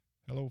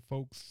Hello,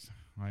 folks.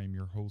 I'm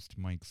your host,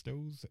 Mike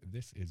Stows.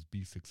 This is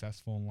Be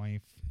Successful in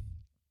Life.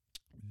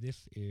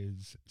 This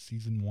is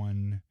Season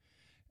 1,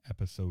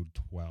 Episode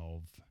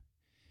 12.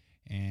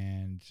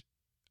 And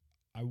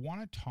I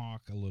want to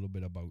talk a little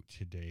bit about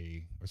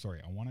I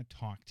want to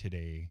talk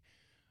today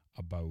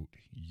about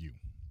you.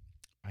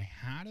 I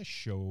had a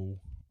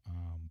show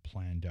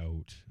planned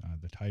out.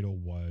 The title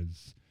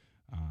was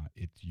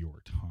It's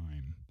Your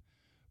Time.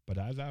 But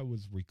as I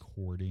was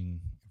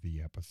recording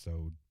the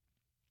episode,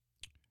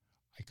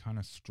 I kind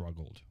of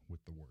struggled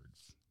with the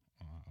words.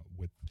 I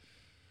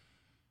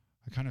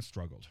kind of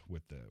struggled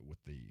with the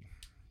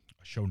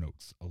show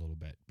notes a little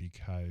bit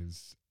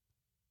because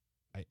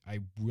I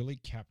really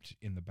kept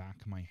in the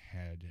back of my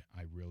head.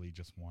 I really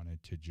just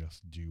wanted to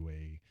just do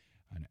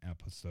an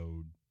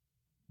episode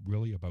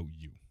really about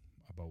you,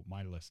 about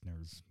my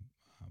listeners,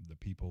 the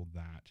people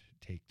that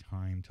take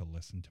time to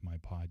listen to my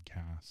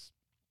podcast,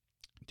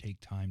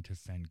 take time to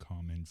send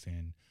comments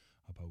in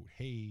about,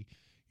 hey,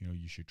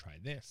 you should try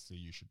this, or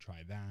you should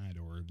try that,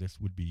 or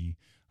this would be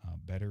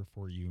better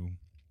for you.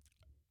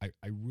 I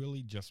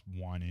really just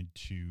wanted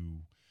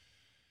to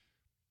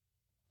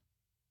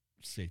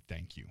say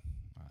thank you.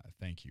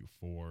 Thank you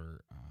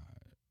for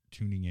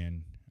tuning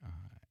in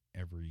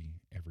every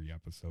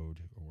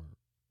episode, or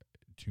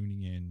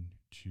tuning in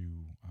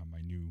to my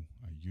new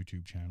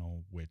YouTube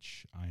channel,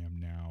 which I am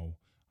now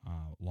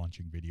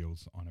launching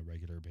videos on a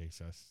regular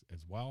basis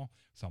as well.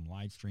 Some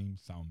live stream,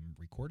 some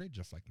recorded,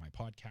 just like my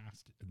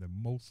podcast.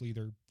 Mostly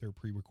they're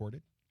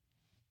pre-recorded.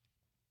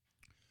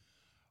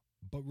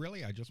 But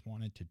really, I just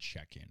wanted to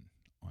check in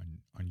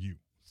on you,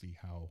 see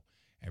how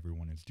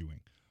everyone is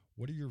doing.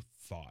 What are your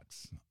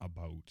thoughts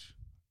about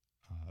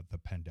the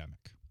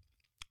pandemic,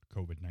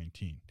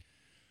 COVID-19?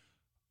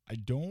 I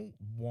don't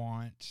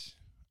want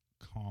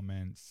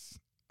comments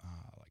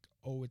like,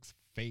 oh, it's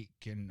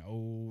fake, and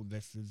oh,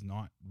 this is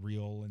not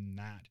real, and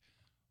that.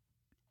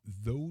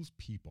 Those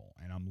people,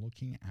 and I'm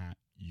looking at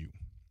you,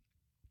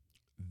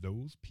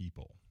 those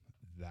people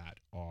that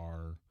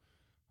are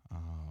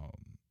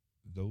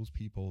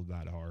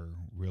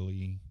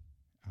really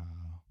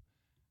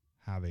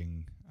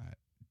having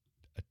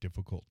a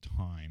difficult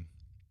time,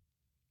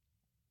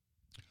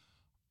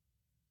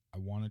 I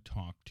want to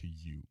talk to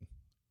you,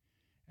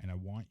 and I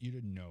want you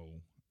to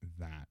know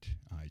that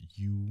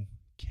you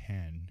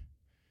can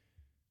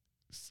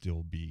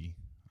still be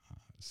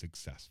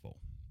successful.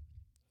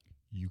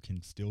 You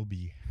can still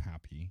be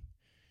happy.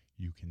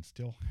 You can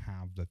still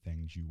have the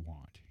things you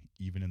want,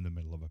 even in the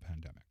middle of a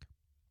pandemic.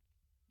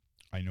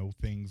 I know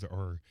things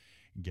are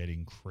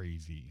getting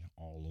crazy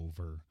all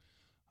over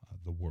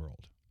the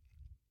world.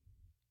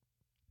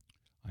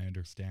 I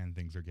understand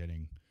things are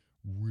getting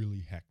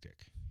really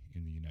hectic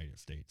in the United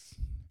States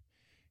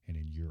and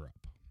in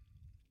Europe,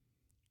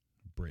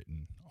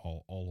 Britain,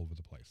 all over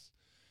the place.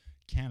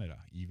 Canada,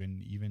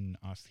 even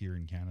us here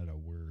in Canada,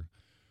 we're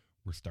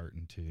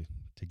starting to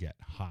get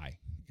high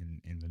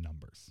in the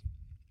numbers.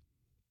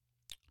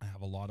 I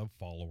have a lot of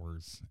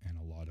followers and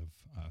a lot of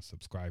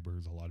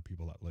subscribers, a lot of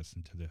people that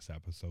listen to this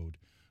episode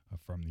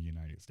from the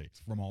United States,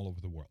 from all over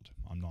the world.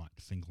 I'm not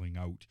singling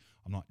out.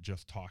 I'm not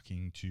just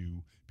talking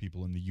to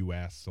people in the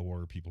US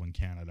or people in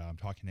Canada. I'm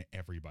talking to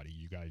everybody.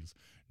 You guys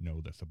know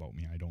this about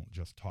me. I don't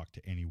just talk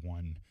to any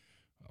one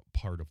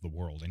part of the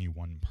world, any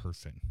one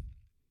person.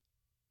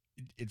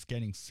 It's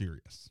getting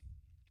serious.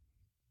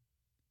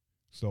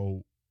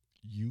 So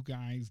you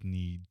guys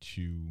need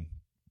to,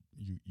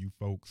 you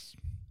folks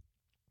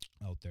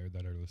out there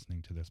that are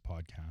listening to this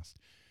podcast,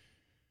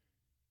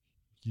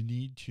 you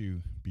need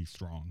to be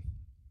strong.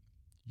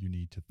 You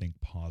need to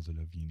think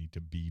positive. You need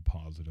to be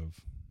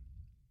positive.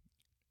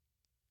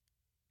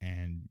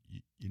 And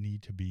you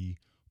need to be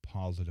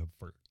positive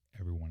for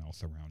everyone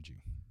else around you.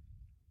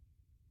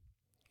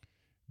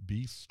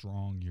 Be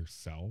strong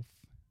yourself,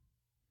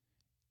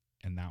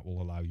 and that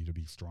will allow you to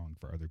be strong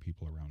for other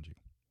people around you.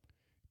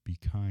 Be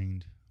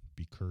kind,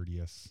 be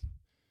courteous.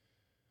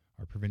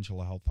 Our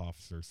provincial health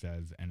officer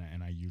says, and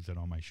I use it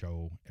on my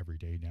show every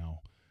day now,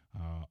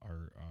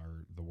 are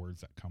the words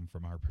that come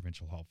from our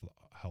provincial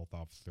health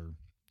officer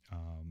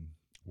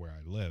where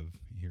I live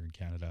here in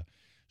Canada.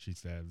 She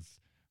says,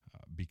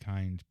 be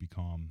kind, be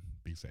calm,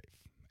 be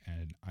safe.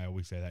 And I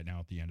always say that now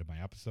at the end of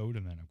my episode,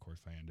 and then of course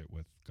I end it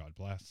with God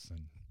bless,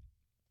 and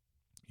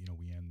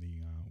we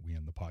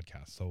end the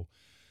podcast. So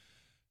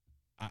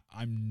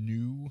I'm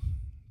new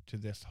to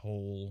this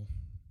whole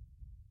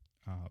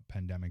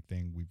pandemic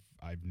thing.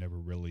 I've never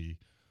really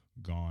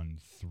gone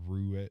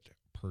through it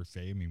per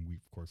se. I mean,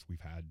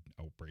 we've had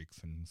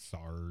outbreaks and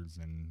SARS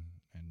and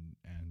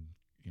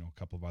a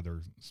couple of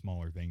other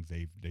smaller things.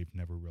 They've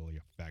never really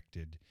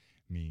affected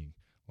me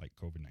like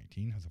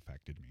COVID-19 has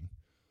affected me.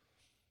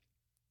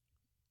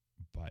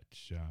 But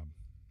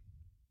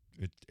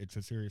it's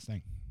a serious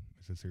thing.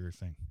 It's a serious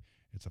thing.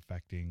 It's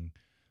affecting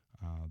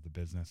the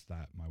business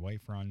that my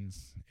wife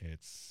runs.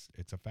 It's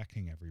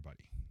affecting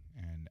everybody.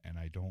 And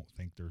I don't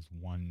think there's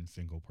one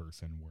single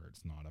person where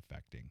it's not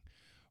affecting.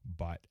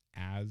 But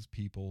as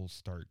people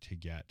start to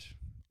get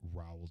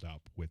riled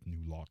up with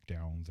new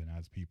lockdowns, and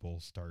as people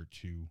start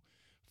to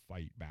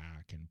fight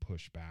back and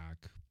push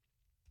back.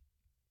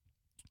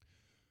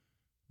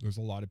 There's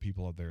a lot of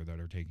people out there that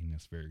are taking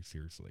this very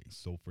seriously.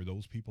 So for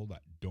those people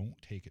that don't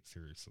take it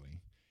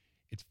seriously,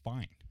 it's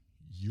fine.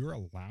 You're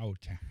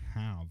allowed to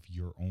have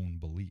your own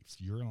beliefs.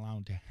 You're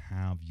allowed to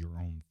have your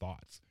own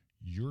thoughts.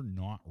 You're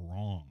not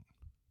wrong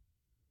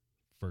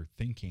for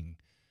thinking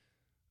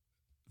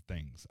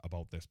things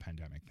about this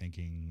pandemic,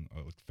 thinking,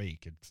 oh, it's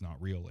fake, it's not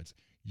real.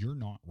 You're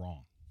not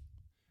wrong.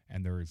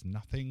 And there is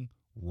nothing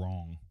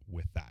wrong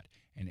with that.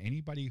 And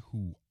anybody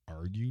who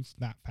argues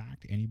that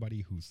fact,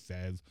 anybody who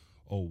says,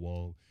 oh,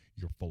 well,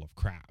 you're full of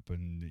crap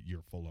and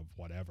you're full of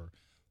whatever,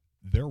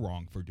 they're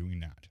wrong for doing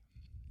that.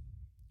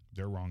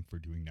 They're wrong for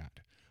doing that.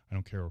 I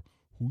don't care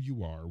who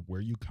you are,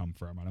 where you come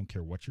from. I don't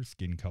care what your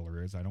skin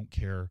color is. I don't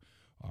care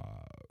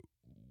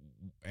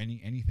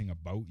anything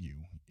about you.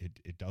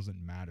 It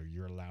doesn't matter.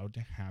 You're allowed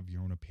to have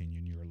your own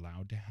opinion. You're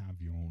allowed to have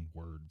your own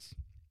words.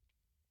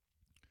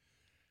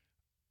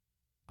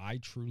 I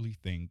truly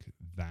think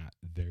that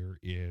there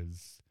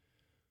is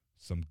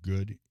some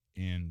good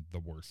in the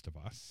worst of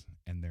us,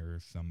 and there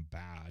is some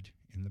bad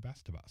in the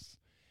best of us.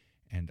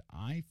 And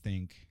I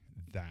think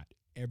that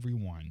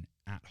everyone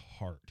at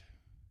heart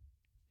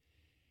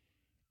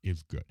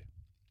is good.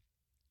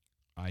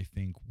 I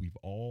think we've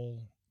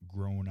all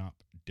grown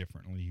up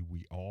differently.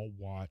 We all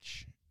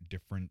watch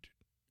different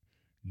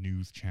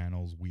news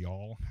channels. We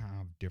all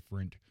have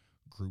different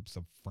groups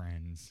of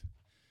friends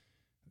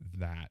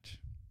that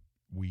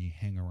we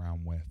hang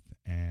around with,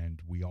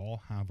 and we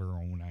all have our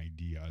own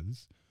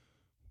ideas,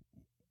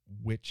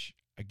 which,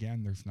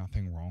 again, there's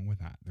nothing wrong with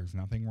that. There's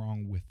nothing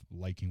wrong with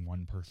liking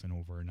one person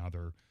over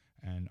another.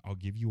 And I'll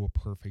give you a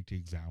perfect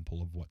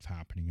example of what's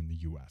happening in the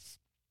US.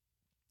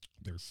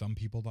 There's some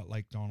people that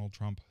like Donald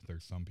Trump.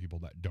 There's some people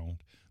that don't.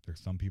 There's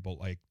some people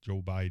like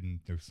Joe Biden.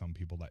 There's some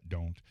people that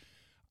don't.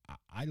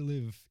 I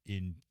live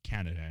in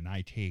Canada, and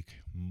I take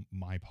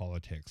my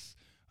politics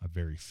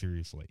very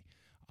seriously.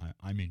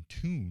 I'm in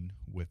tune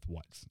with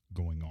what's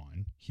going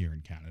on here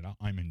in Canada.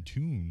 I'm in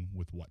tune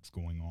with what's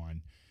going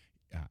on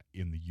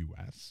in the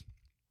US.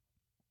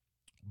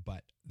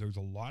 But there's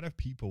a lot of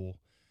people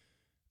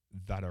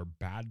that are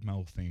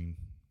bad-mouthing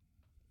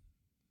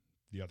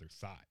the other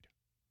side.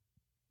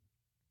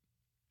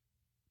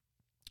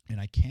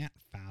 And I can't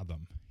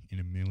fathom in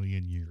a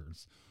million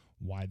years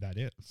why that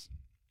is.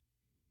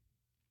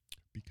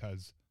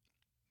 Because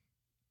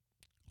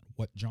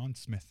what John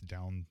Smith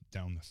down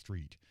the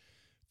street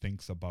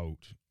thinks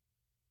about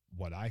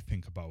what I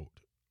think about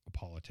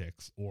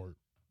politics, or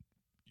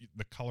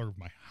the color of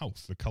my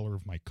house, the color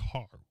of my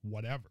car,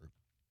 whatever,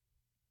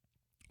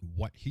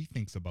 what he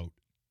thinks about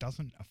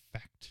doesn't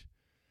affect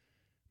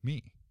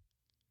me.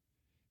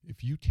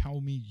 If you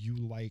tell me you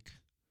like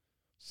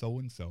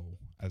so-and-so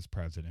as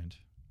president,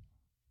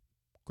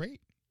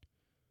 great.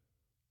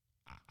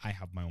 I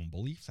have my own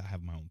beliefs. I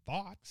have my own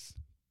thoughts,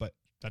 but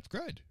that's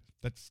good.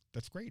 That's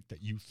great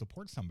that you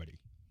support somebody.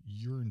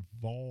 You're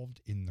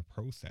involved in the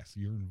process.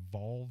 You're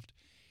involved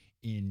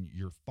in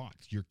your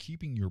thoughts. You're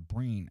keeping your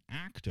brain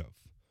active.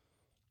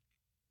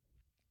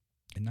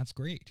 And that's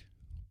great.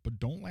 But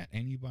don't let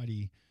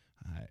anybody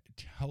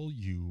tell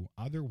you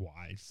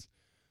otherwise,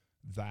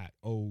 that,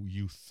 oh,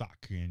 you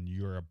suck and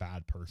you're a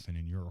bad person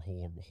and you're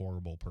a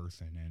horrible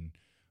person, and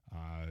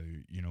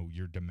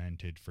you're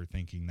demented for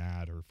thinking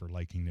that, or for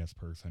liking this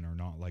person or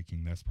not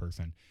liking this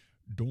person.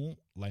 Don't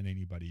let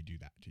anybody do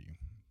that to you.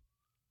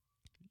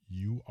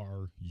 You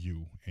are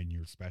you, and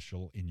you're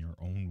special in your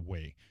own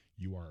way.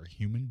 You are a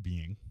human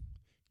being.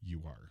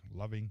 You are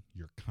loving,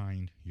 you're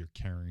kind, you're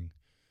caring.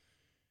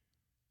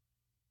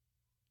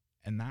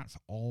 And that's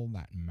all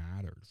that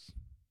matters.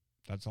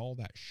 That's all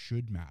that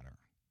should matter.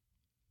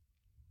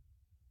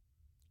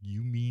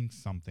 You mean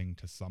something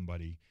to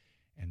somebody,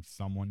 and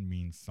someone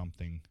means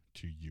something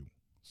to you.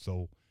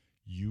 So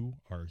you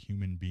are a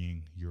human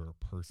being. You're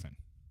a person.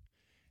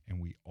 And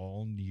we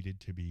all need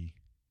to be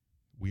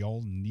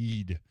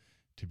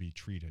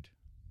treated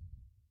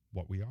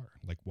what we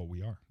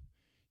are,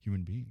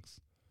 human beings.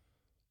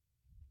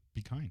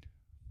 Be kind,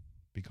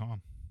 be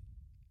calm,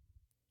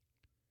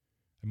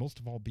 and most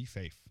of all, be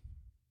safe.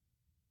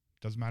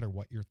 Doesn't matter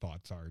what your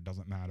thoughts are. It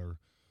doesn't matter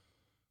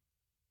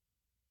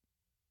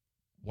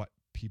what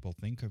people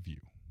think of you.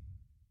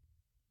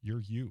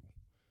 You're you.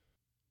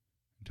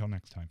 Until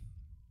next time,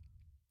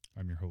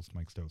 I'm your host,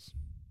 Mike Stose.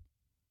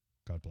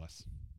 God bless.